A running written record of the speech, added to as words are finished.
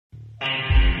Baby,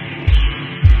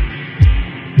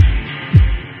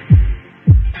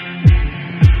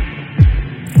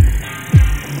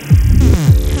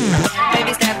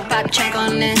 step up, check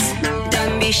on this.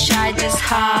 Don't be shy, just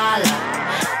holla.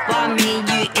 Want me,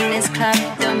 you in this club?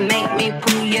 Don't make me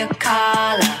pull your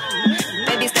collar.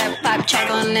 Baby, step up, check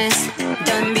on this.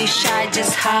 Don't be shy,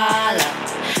 just holla.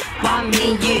 Want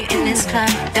me, you in this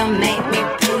club? Don't make me